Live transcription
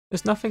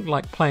There's nothing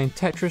like playing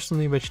Tetris on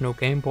the original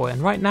Game Boy, and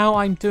right now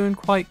I'm doing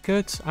quite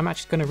good. I'm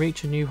actually going to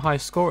reach a new high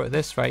score at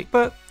this rate,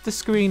 but the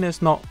screen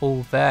is not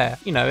all there.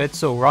 You know,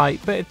 it's alright,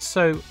 but it's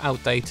so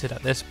outdated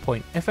at this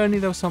point. If only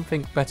there was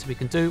something better we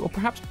can do, or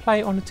perhaps play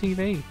it on a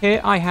TV.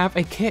 Here I have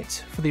a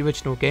kit for the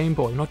original Game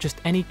Boy, not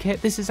just any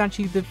kit. This is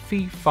actually the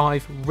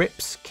V5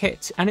 RIPS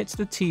Kit, and it's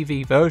the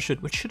TV version,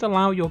 which should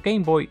allow your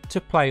Game Boy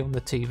to play on the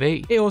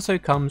TV. It also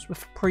comes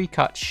with a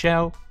pre-cut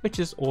shell, which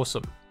is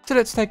awesome. So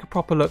let's take a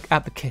proper look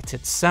at the kit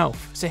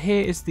itself. So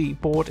here is the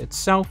board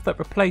itself that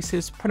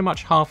replaces pretty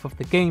much half of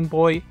the Game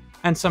Boy,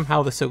 and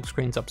somehow the silk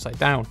screen's upside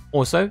down.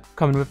 Also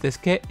coming with this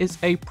kit is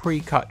a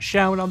pre-cut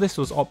shell. Now this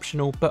was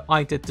optional, but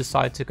I did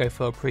decide to go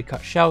for a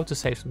pre-cut shell to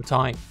save some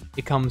time.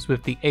 It comes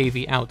with the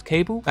AV out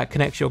cable that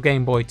connects your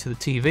Game Boy to the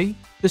TV,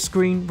 the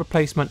screen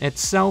replacement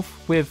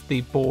itself with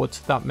the board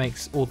that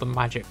makes all the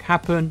magic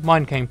happen,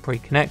 mine came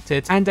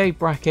pre-connected, and a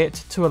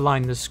bracket to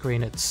align the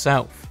screen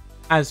itself.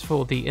 As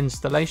for the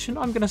installation,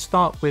 I'm going to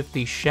start with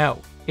the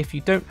shell. If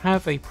you don't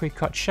have a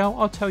pre-cut shell,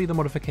 I'll tell you the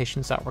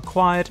modifications that are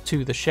required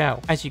to the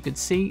shell. As you can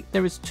see,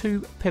 there is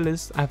 2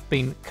 pillars that have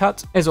been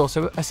cut. There's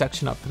also a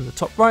section up in the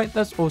top right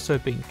that's also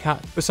been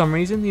cut. For some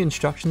reason, the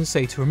instructions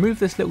say to remove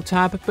this little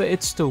tab, but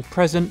it's still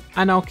present,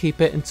 and I'll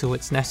keep it until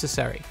it's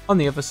necessary. On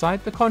the other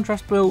side, the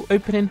contrast wheel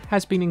opening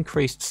has been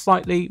increased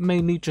slightly,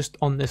 mainly just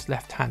on this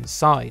left-hand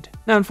side.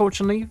 Now,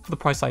 unfortunately, for the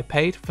price I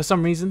paid, for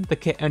some reason, the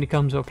kit only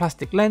comes with a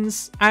plastic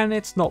lens, and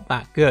it's not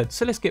that good.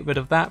 So let's get rid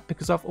of that,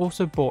 because I've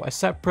also bought a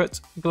separate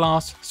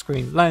glass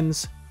screen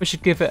lens, which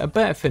should give it a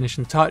better finish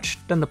and touch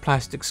than the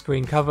plastic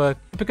screen cover.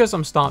 Because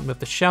I'm starting with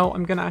the shell,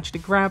 I'm going to actually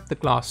grab the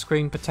glass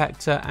screen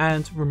protector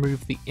and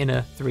remove the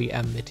inner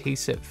 3M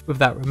adhesive. With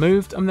that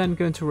removed, I'm then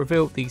going to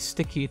reveal the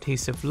sticky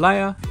adhesive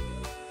layer.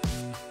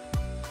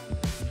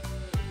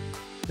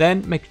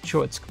 Then, making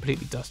sure it's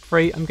completely dust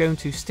free, I'm going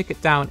to stick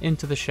it down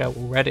into the shell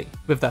already.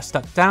 With that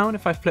stuck down,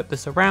 if I flip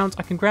this around,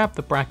 I can grab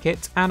the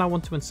bracket and I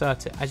want to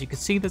insert it. As you can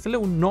see, there's a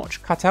little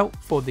notch cut out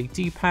for the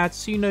D-pad,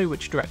 so you know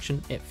which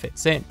direction it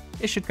fits in.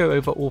 It should go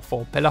over all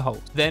 4 pillar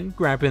holes. Then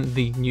grabbing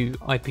the new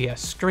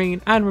IPS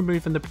screen and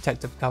removing the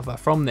protective cover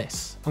from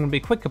this. I'm going to be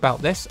quick about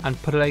this and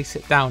place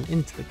it down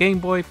into the Game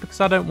Boy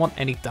because I don't want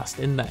any dust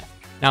in there.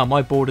 Now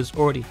my board is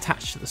already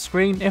attached to the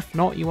screen. If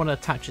not, you want to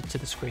attach it to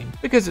the screen.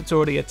 Because it's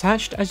already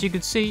attached, as you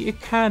can see, it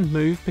can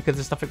move because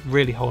there's nothing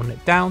really holding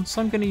it down.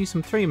 So I'm going to use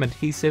some 3M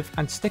adhesive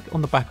and stick it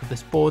on the back of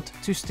this board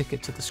to stick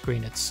it to the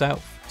screen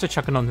itself. So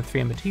chucking on the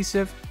 3M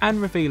adhesive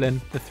and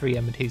revealing the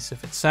 3M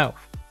adhesive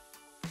itself.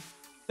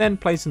 Then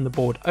placing the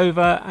board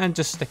over and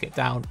just stick it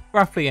down,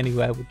 roughly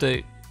anywhere will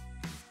do.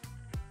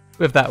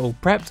 With that all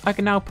prepped, I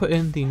can now put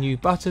in the new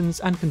buttons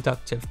and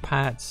conductive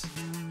pads.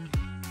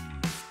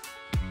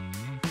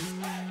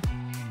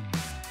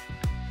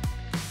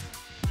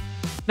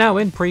 Now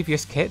in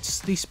previous kits,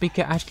 the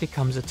speaker actually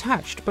comes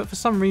attached, but for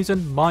some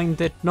reason mine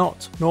did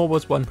not, nor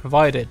was one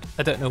provided.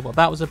 I don't know what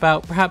that was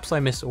about, perhaps I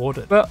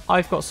misordered. But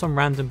I've got some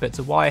random bits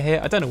of wire here,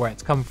 I don't know where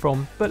it's come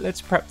from, but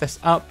let's prep this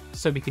up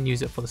so we can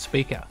use it for the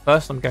speaker.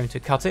 First I'm going to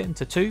cut it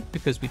into 2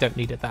 because we don't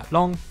need it that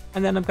long,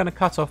 and then I'm going to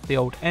cut off the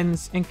old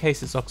ends in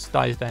case it's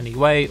oxidized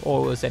anyway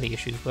or there's any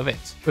issues with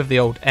it. With the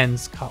old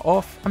ends cut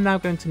off, I'm now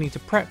going to need to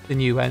prep the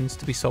new ends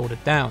to be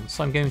soldered down,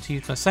 so I'm going to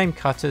use my same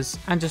cutters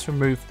and just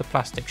remove the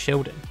plastic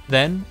shielding.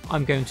 Then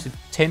I'm going to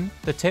tin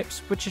the tips,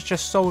 which is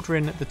just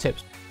soldering the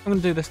tips. I'm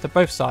going to do this to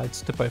both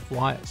sides, to both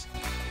wires.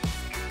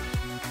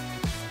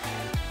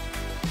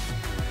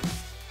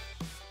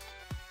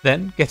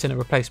 Then getting a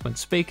replacement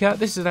speaker.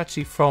 This is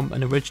actually from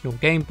an original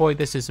Game Boy,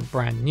 this isn't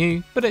brand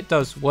new, but it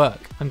does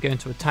work. I'm going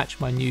to attach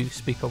my new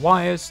speaker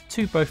wires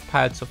to both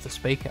pads of the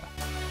speaker.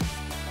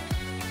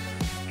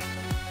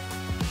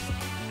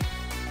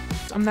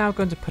 I'm now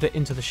going to put it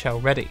into the shell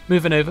ready.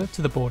 Moving over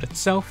to the board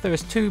itself, there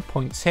is 2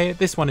 points here.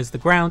 This one is the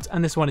ground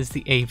and this one is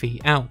the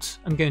AV out.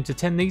 I'm going to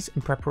tin these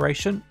in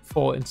preparation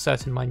for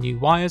inserting my new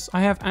wires.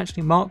 I have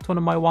actually marked one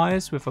of my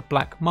wires with a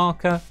black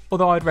marker,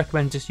 although I'd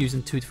recommend just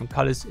using 2 different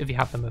colours if you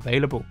have them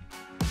available.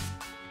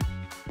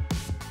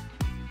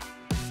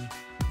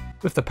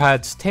 With the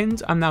pads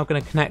tinned, I'm now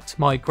going to connect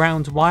my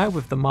ground wire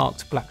with the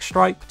marked black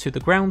stripe to the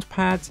ground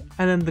pad,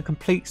 and then the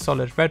complete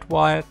solid red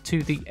wire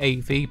to the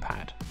AV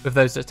pad. With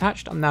those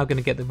attached, I'm now going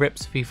to get the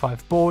RIPS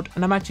V5 board,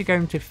 and I'm actually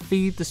going to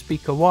feed the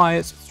speaker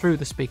wires through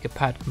the speaker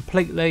pad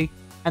completely,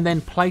 and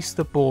then place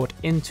the board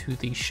into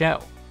the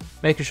shell,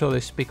 making sure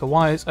those speaker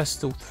wires are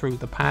still through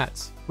the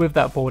pads. With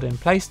that board in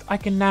place, I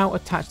can now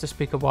attach the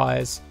speaker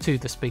wires to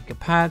the speaker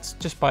pads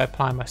just by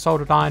applying my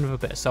solder line with a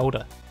bit of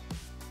solder.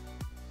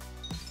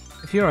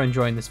 If you're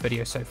enjoying this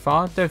video so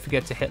far, don't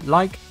forget to hit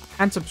like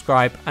and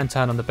subscribe and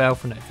turn on the bell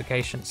for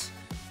notifications.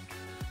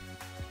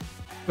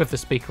 With the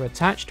speaker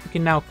attached, we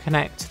can now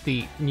connect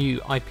the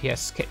new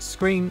IPS kit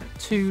screen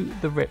to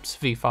the RIPS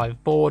V5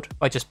 board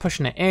by just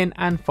pushing it in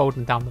and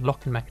folding down the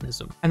locking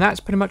mechanism. And that's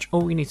pretty much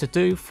all we need to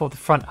do for the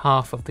front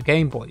half of the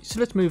Game Boy. So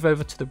let's move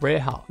over to the rear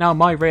half. Now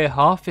my rear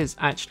half is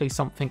actually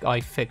something I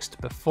fixed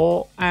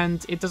before,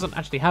 and it doesn't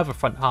actually have a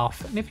front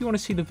half. And if you want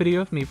to see the video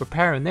of me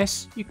repairing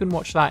this, you can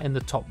watch that in the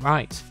top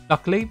right.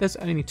 Luckily, there's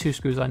only 2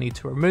 screws I need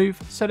to remove,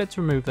 so let's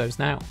remove those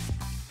now.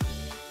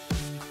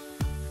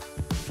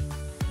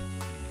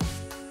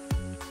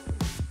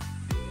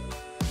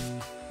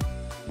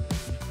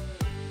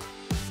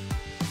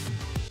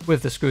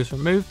 With the screws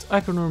removed,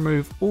 I can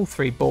remove all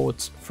 3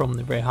 boards from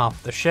the rear half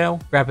of the shell.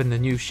 Grabbing the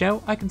new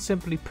shell, I can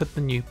simply put the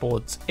new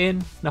boards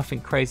in, nothing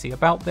crazy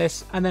about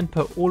this, and then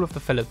put all of the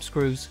Phillips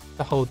screws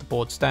to hold the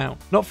boards down.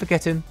 Not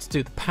forgetting to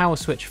do the power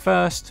switch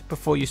first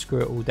before you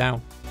screw it all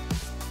down.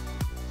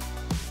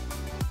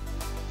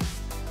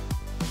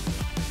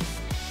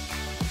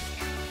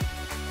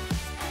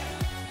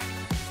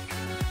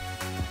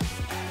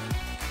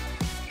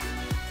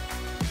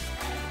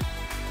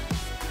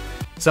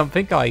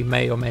 Something I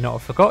may or may not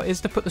have forgot is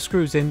to put the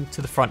screws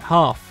into the front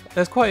half.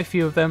 There's quite a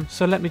few of them,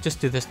 so let me just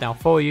do this now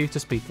for you to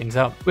speed things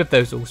up. With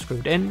those all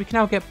screwed in, we can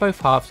now get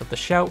both halves of the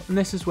shell, and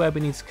this is where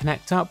we need to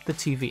connect up the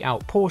TV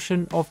out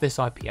portion of this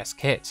IPS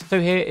kit. So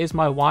here is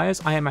my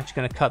wires. I am actually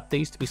going to cut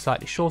these to be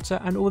slightly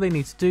shorter, and all they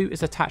need to do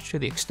is attach to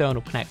the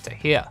external connector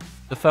here.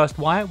 The first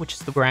wire, which is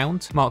the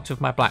ground, marked with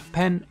my black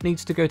pen,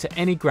 needs to go to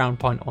any ground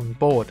point on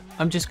board.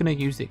 I'm just going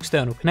to use the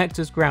external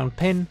connector's ground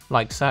pin,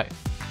 like so.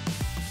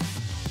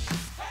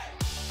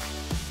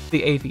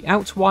 The AV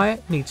out wire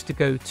needs to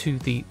go to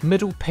the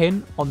middle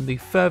pin on the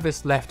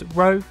furthest left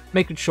row,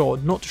 making sure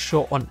not to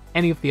short on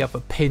any of the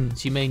other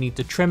pins. You may need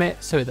to trim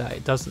it so that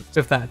it doesn't.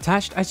 With that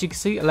attached, as you can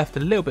see, I left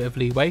a little bit of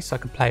leeway so I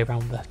can play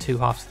around the 2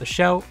 halves of the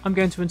shell. I'm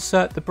going to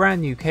insert the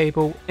brand new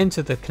cable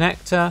into the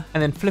connector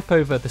and then flip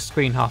over the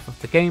screen half of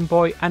the Game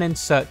Boy and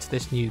insert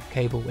this new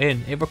cable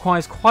in. It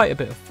requires quite a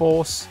bit of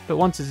force, but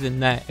once it's in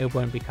there, it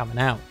won't be coming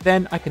out.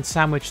 Then I can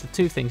sandwich the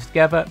 2 things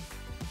together.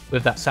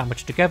 With that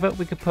sandwiched together,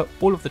 we can put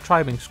all of the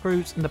tri-wing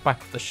screws in the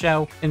back of the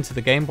shell into the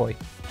Game Boy.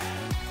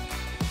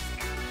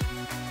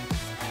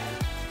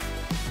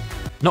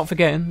 Not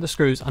forgetting the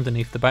screws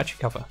underneath the battery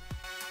cover.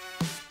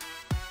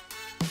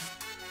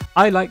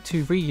 I like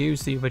to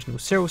reuse the original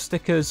serial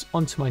stickers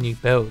onto my new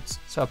builds,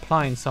 so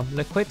applying some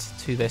liquid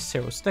to this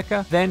serial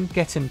sticker, then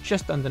getting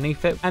just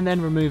underneath it and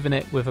then removing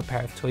it with a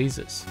pair of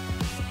tweezers.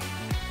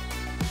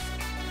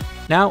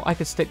 Now I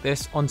can stick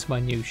this onto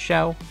my new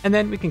shell, and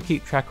then we can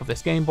keep track of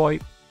this Game Boy.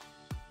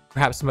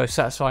 Perhaps the most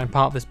satisfying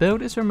part of this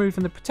build is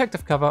removing the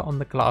protective cover on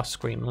the glass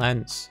screen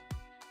lens.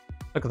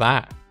 Look at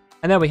that.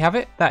 And there we have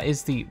it, that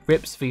is the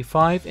RIPS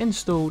V5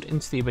 installed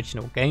into the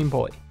original Game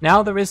Boy.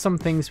 Now there is some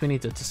things we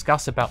need to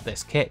discuss about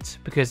this kit,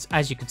 because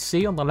as you can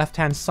see on the left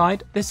hand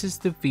side, this is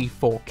the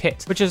V4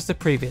 kit, which is the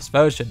previous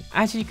version.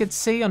 As you can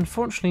see,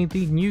 unfortunately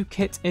the new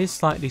kit is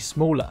slightly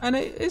smaller, and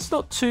it's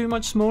not too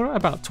much smaller,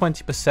 about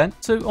 20%.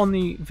 So on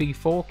the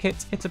V4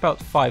 kit, it's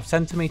about 5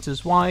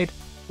 centimeters wide,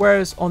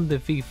 whereas on the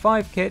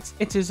V5 kit,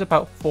 it is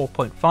about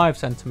 4.5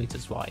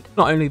 centimeters wide.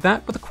 Not only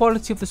that, but the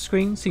quality of the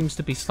screen seems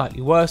to be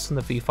slightly worse than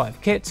the V5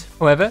 kit.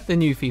 However, the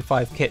new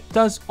V5 kit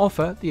does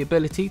offer the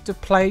ability to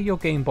play your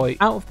Game Boy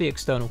out of the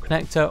external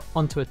connector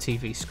onto a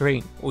TV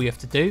screen. All you have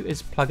to do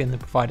is plug in the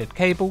provided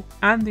cable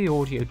and the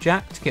audio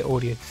jack to get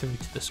audio through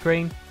to the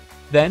screen.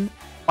 Then,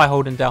 by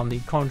holding down the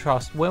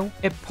contrast wheel,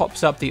 it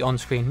pops up the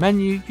on-screen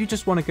menu. You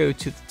just want to go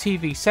to the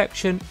TV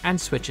section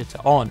and switch it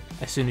to on.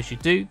 As soon as you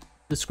do,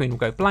 the screen will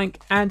go blank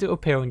and it will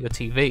appear on your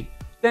TV.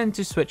 Then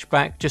to switch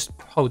back, just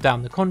hold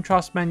down the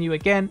contrast menu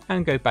again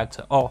and go back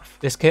to off.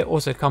 This kit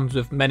also comes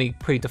with many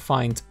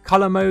predefined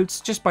color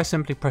modes just by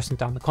simply pressing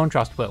down the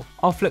contrast wheel.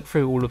 I'll flick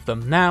through all of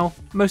them now.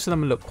 Most of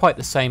them look quite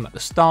the same at the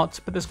start,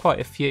 but there's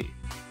quite a few.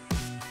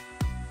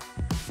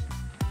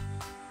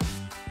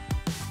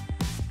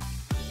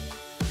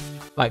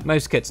 Like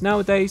most kits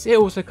nowadays, it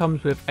also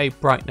comes with a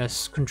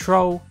brightness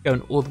control,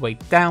 going all the way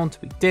down to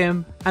be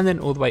dim and then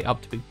all the way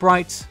up to be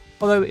bright,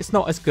 although it's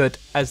not as good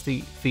as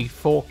the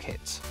V4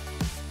 kit.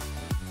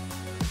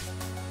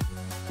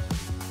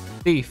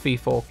 The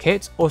V4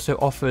 kit also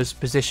offers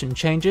position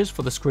changes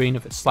for the screen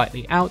if it's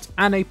slightly out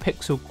and a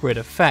pixel grid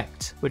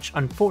effect, which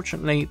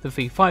unfortunately the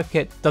V5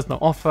 kit does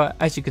not offer.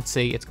 As you can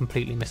see, it's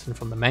completely missing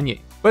from the menu.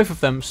 Both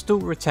of them still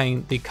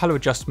retain the color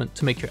adjustment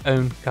to make your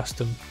own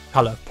custom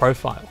color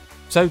profile.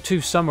 So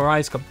to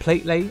summarize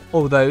completely,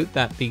 although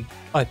that the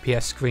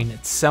IPS screen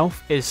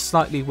itself is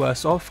slightly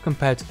worse off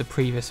compared to the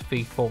previous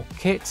V4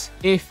 kit,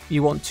 if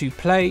you want to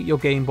play your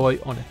Game Boy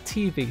on a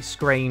TV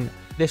screen,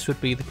 this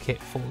would be the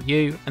kit for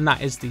you, and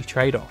that is the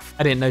trade-off.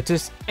 I didn't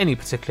notice any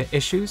particular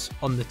issues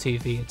on the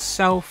TV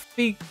itself.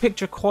 The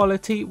picture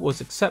quality was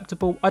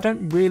acceptable. I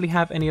don't really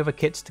have any other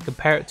kits to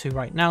compare it to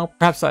right now.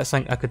 Perhaps that's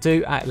something I could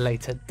do at a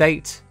later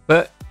date.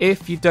 But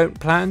if you don't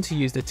plan to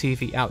use the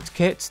TV out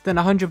kit, then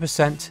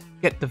 100%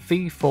 get the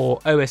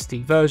V4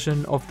 OSD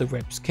version of the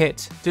RIPS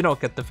kit. Do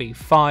not get the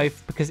V5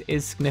 because it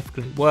is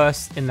significantly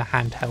worse in the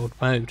handheld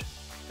mode.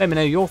 Let me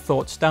know your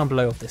thoughts down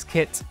below of this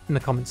kit in the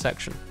comment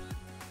section.